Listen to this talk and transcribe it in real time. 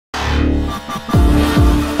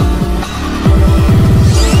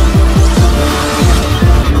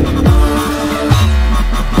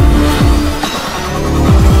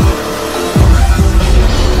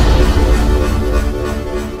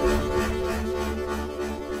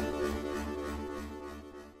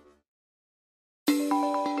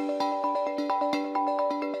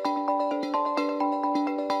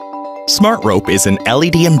SmartRope is an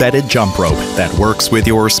LED-embedded jump rope that works with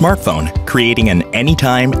your smartphone, creating an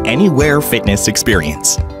anytime, anywhere fitness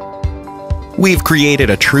experience. We've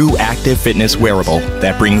created a true active fitness wearable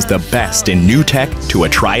that brings the best in new tech to a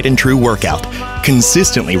tried-and-true workout,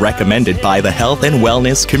 consistently recommended by the health and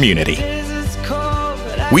wellness community.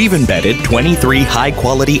 We've embedded 23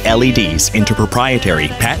 high-quality LEDs into proprietary,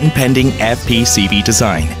 patent-pending FPCB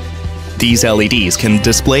design. These LEDs can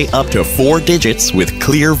display up to 4 digits with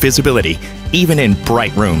clear visibility, even in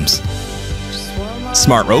bright rooms.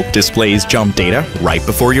 SmartRope displays jump data right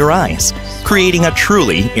before your eyes, creating a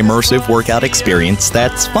truly immersive workout experience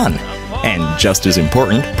that's fun, and just as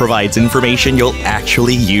important, provides information you'll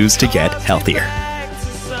actually use to get healthier.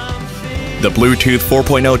 The Bluetooth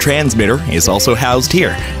 4.0 transmitter is also housed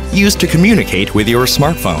here, used to communicate with your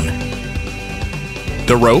smartphone.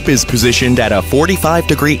 The rope is positioned at a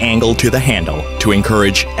 45-degree angle to the handle to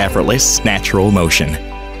encourage effortless, natural motion.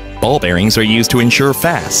 Ball bearings are used to ensure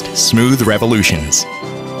fast, smooth revolutions.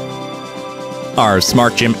 Our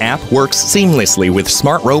Smart Gym app works seamlessly with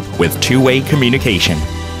SmartRope with two-way communication.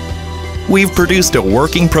 We've produced a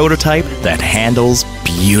working prototype that handles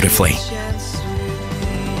beautifully.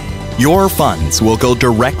 Your funds will go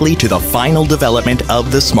directly to the final development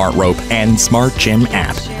of the SmartRope and Smart Gym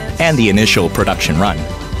app and the initial production run.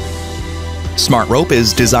 SmartRope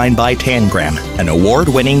is designed by Tangram, an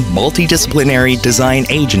award-winning multidisciplinary design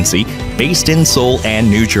agency based in Seoul and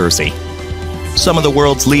New Jersey. Some of the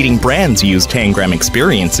world's leading brands use Tangram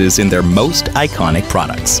experiences in their most iconic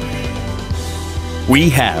products.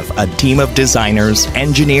 We have a team of designers,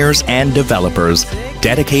 engineers, and developers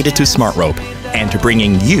dedicated to SmartRope and to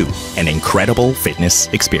bringing you an incredible fitness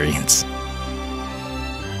experience.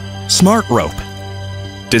 SmartRope,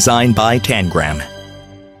 designed by Tangram.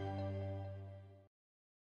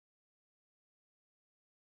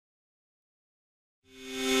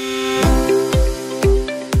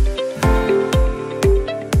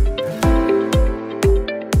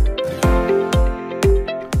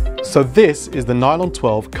 So this is the nylon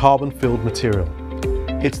 12 carbon-filled material.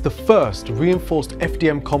 It's the first reinforced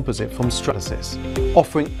FDM composite from Stratasys,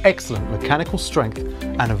 offering excellent mechanical strength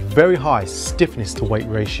and a very high stiffness to weight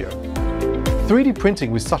ratio. 3D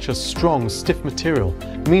printing with such a strong, stiff material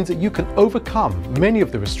means that you can overcome many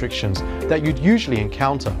of the restrictions that you'd usually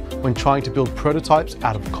encounter when trying to build prototypes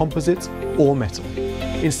out of composites or metal.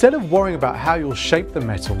 Instead of worrying about how you'll shape the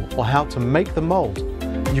metal or how to make the mold,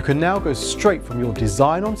 you can now go straight from your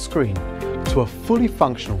design on screen to a fully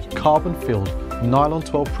functional carbon-filled nylon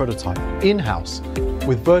 12 prototype in-house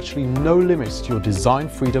with virtually no limits to your design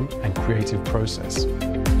freedom and creative process.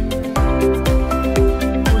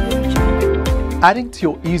 Adding to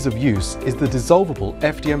your ease of use is the dissolvable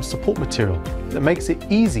FDM support material that makes it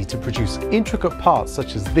easy to produce intricate parts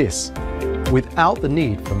such as this without the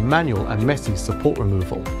need for manual and messy support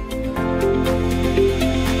removal.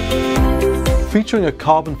 Featuring a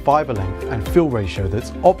carbon fiber length and fill ratio that's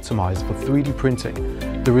optimized for 3D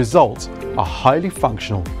printing, the results are highly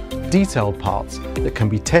functional, detailed parts that can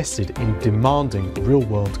be tested in demanding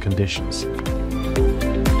real-world conditions.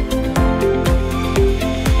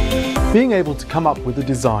 Being able to come up with a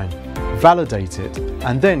design, validate it,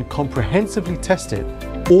 and then comprehensively test it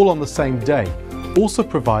all on the same day also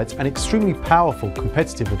provides an extremely powerful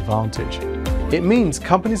competitive advantage. It means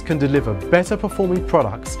companies can deliver better performing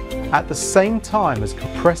products at the same time as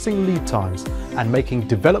compressing lead times and making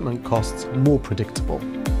development costs more predictable.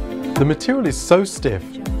 The material is so stiff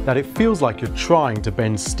that it feels like you're trying to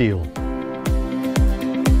bend steel.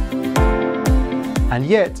 And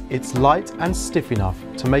yet, it's light and stiff enough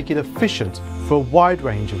to make it efficient for a wide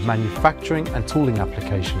range of manufacturing and tooling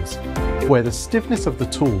applications, where the stiffness of the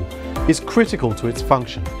tool is critical to its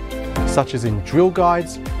function, such as in drill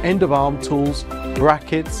guides, end-of-arm tools,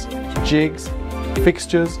 brackets, jigs,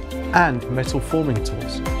 fixtures, and metal forming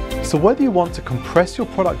tools. So whether you want to compress your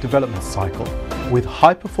product development cycle with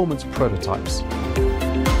high-performance prototypes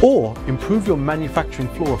or improve your manufacturing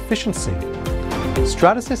floor efficiency,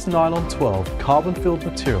 Stratasys Nylon 12 carbon-filled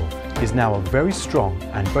material is now a very strong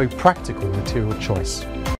and very practical material choice.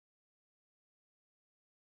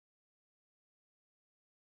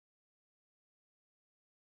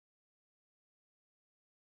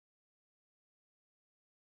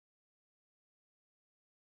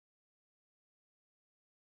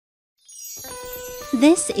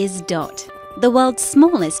 This is Dot, the world's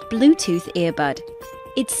smallest Bluetooth earbud.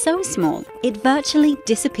 It's so small, it virtually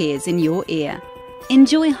disappears in your ear.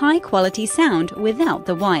 Enjoy high-quality sound without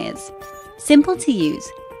the wires. Simple to use,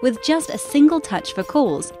 with just a single touch for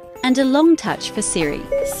calls and a long touch for Siri.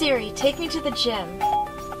 Siri, take me to the gym.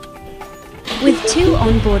 With 2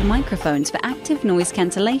 onboard microphones for active noise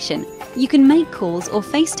cancellation, you can make calls or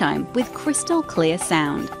FaceTime with crystal clear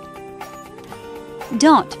sound.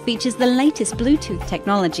 Dot features the latest Bluetooth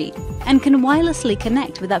technology and can wirelessly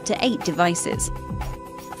connect with up to 8 devices.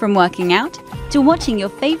 From working out to watching your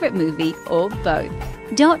favorite movie or both,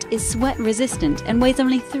 Dot is sweat resistant and weighs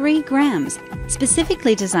only 3 grams,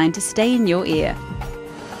 specifically designed to stay in your ear.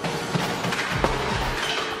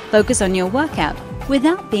 Focus on your workout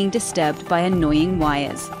without being disturbed by annoying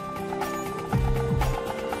wires.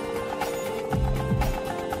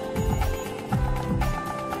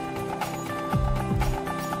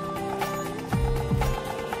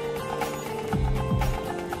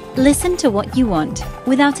 Listen to what you want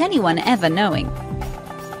without anyone ever knowing.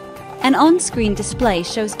 An on-screen display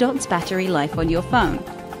shows Dot's battery life on your phone.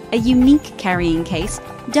 A unique carrying case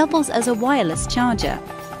doubles as a wireless charger.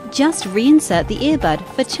 Just reinsert the earbud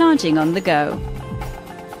for charging on the go.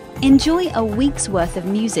 Enjoy a week's worth of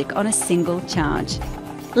music on a single charge.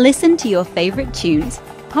 Listen to your favorite tunes,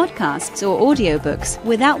 podcasts or audiobooks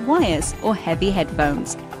without wires or heavy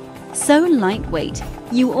headphones. So lightweight,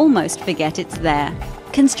 you almost forget it's there.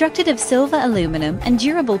 Constructed of silver, aluminum and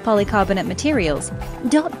durable polycarbonate materials,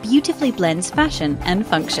 Dot beautifully blends fashion and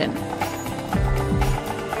function.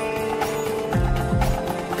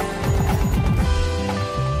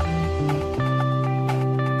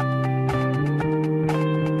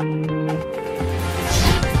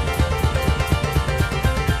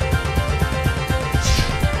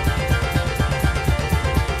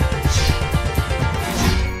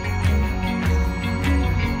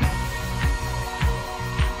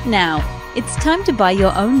 Now, it's time to buy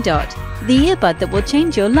your own Dot, the earbud that will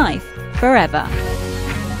change your life forever.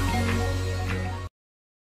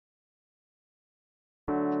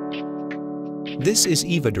 This is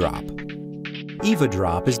EvaDrope.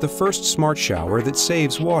 EvaDrope is the first smart shower that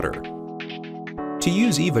saves water. To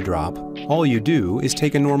use EvaDrope, all you do is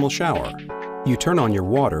take a normal shower. You turn on your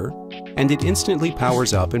water, and it instantly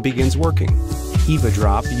powers up and begins working.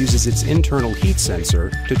 EvaDrope uses its internal heat sensor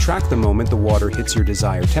to track the moment the water hits your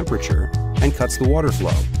desired temperature and cuts the water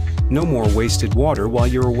flow. No more wasted water while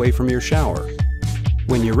you're away from your shower.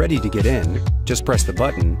 When you're ready to get in, just press the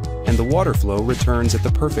button and the water flow returns at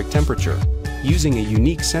the perfect temperature. Using a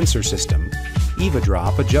unique sensor system,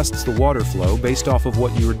 EvaDrope adjusts the water flow based off of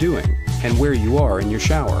what you are doing and where you are in your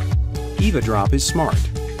shower. EvaDrope is smart.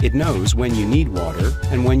 It knows when you need water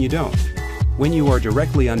and when you don't. When you are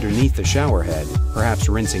directly underneath the shower head, perhaps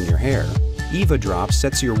rinsing your hair, EvaDrope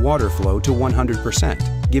sets your water flow to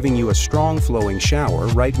 100%, giving you a strong flowing shower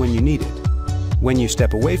right when you need it. When you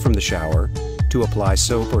step away from the shower, to apply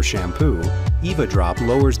soap or shampoo, EvaDrope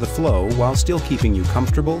lowers the flow while still keeping you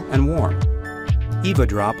comfortable and warm.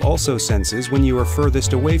 EvaDrope also senses when you are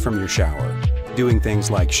furthest away from your shower, doing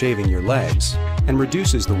things like shaving your legs, and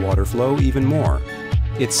reduces the water flow even more.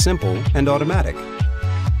 It's simple and automatic.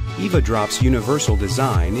 EvaDrope's universal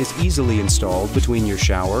design is easily installed between your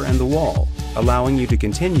shower and the wall, allowing you to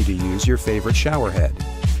continue to use your favorite shower head.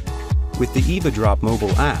 With the EvaDrope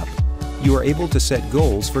mobile app, you are able to set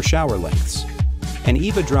goals for shower lengths. And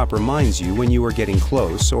EvaDrope reminds you when you are getting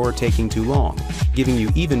close or taking too long, giving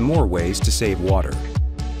you even more ways to save water.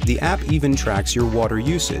 The app even tracks your water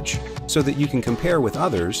usage, so that you can compare with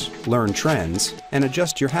others, learn trends, and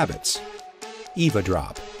adjust your habits.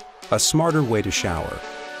 EvaDrope, a smarter way to shower.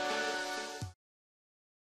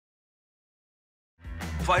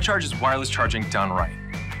 FLI Charge is wireless charging done right.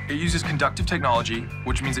 It uses conductive technology,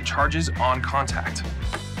 which means it charges on contact.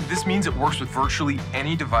 This means it works with virtually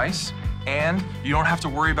any device, and you don't have to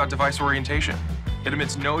worry about device orientation. It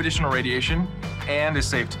emits no additional radiation and is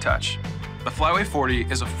safe to touch. The FlyWay 40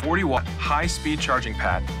 is a 40-watt high-speed charging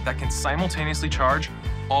pad that can simultaneously charge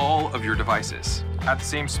all of your devices at the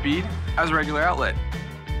same speed as a regular outlet.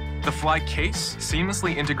 The Fly case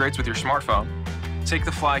seamlessly integrates with your smartphone. Take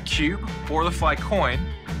the Fly Cube or the Fly Coin,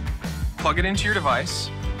 plug it into your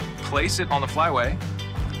device, place it on the FlyWay,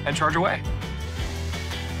 and charge away.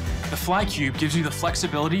 The Fly Cube gives you the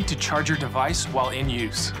flexibility to charge your device while in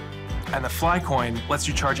use. And the Fly Coin lets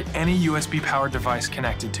you charge any USB-powered device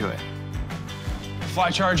connected to it.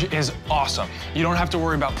 FLI Charge is awesome. You don't have to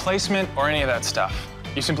worry about placement or any of that stuff.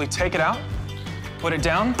 You simply take it out, put it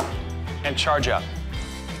down, and charge up.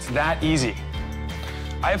 It's that easy.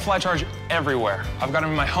 I have FLI Charge everywhere. I've got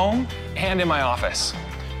them in my home and in my office.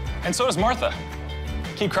 And so does Martha.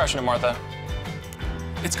 Keep crushing it, Martha.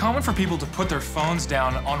 It's common for people to put their phones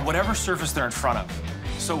down on whatever surface they're in front of.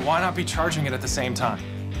 So why not be charging it at the same time?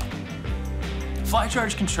 FLI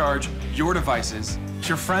Charge can charge your devices,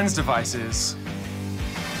 your friend's devices,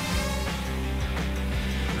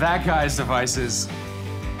 that guy's devices,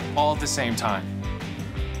 all at the same time,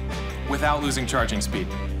 without losing charging speed.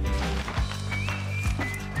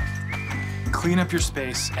 Clean up your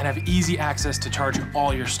space and have easy access to charge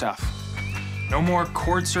all your stuff. No more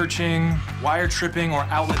cord searching, wire tripping, or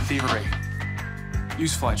outlet thievery.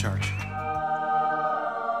 Use FLI Charge.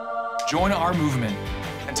 Join our movement,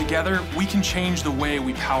 and together we can change the way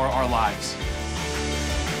we power our lives.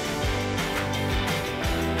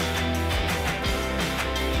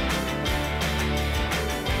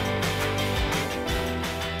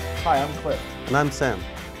 Hi, I'm Cliff. And I'm Sam.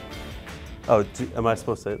 Oh, am I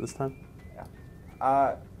supposed to say it this time?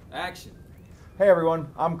 Yeah. Action. Hey everyone,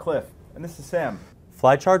 I'm Cliff, and this is Sam.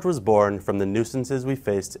 FLI Charge was born from the nuisances we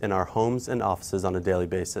faced in our homes and offices on a daily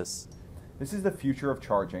basis. This is the future of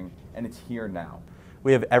charging, and it's here now.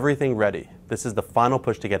 We have everything ready. This is the final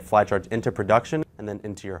push to get FLI Charge into production and then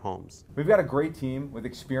into your homes. We've got a great team with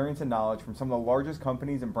experience and knowledge from some of the largest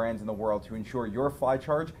companies and brands in the world to ensure your FLI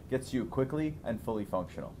Charge gets you quickly and fully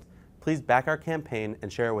functional. Please back our campaign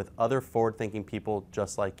and share it with other forward-thinking people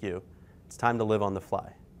just like you. It's time to live on the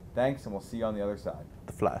fly. Thanks, and we'll see you on the other side.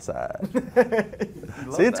 The fly side.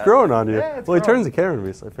 See, it's growing on you. Yeah, well, he turns the camera to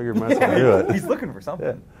me, so I figured I might as well do it. He's looking for something.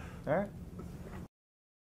 Yeah. All right.